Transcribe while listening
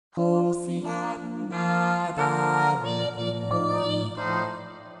Hosianna Daavidin poika,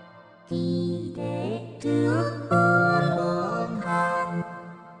 kiitetty onhan.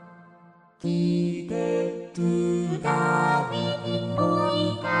 Kiitetty Daavidin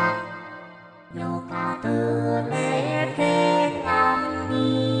poika, joka tulee Herran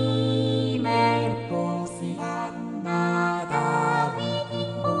nimeen. Hosianna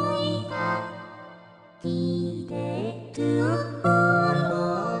Daavidin poika, kiitetty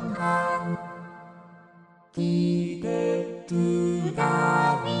onhan. Kiitetty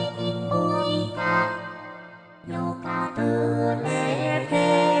Daavidin poika, joka tulee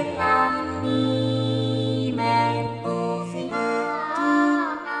Herran nimeen. Hosianna,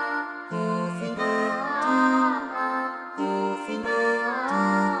 Hosianna, Hosianna,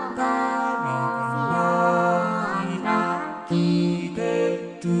 Daavidin.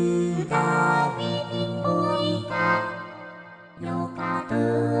 Kiitetty Daavidin poika, joka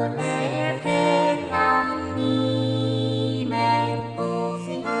tulee Herran nimeen.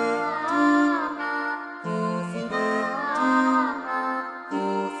 Hosianna, Hosianna,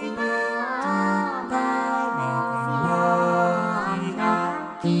 Hosianna, Daavidin.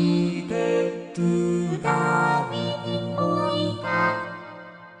 Kiitetty Daavidin poika,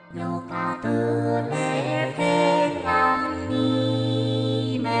 joka tulee Herran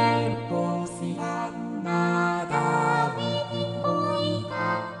nimeen. Hosianna Daavidin poika,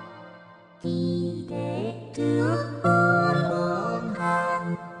 kiitetty onhan.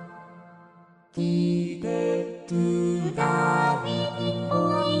 Kiitetty Daavidin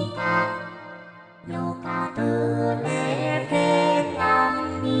poika, joka tulee Herran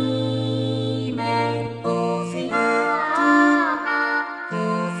nimeen. Hosianna,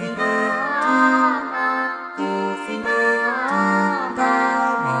 Hosianna, Hosianna,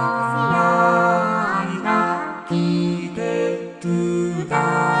 Daavidin. Kiitetty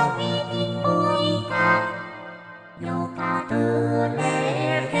Daavidin poika, joka tulee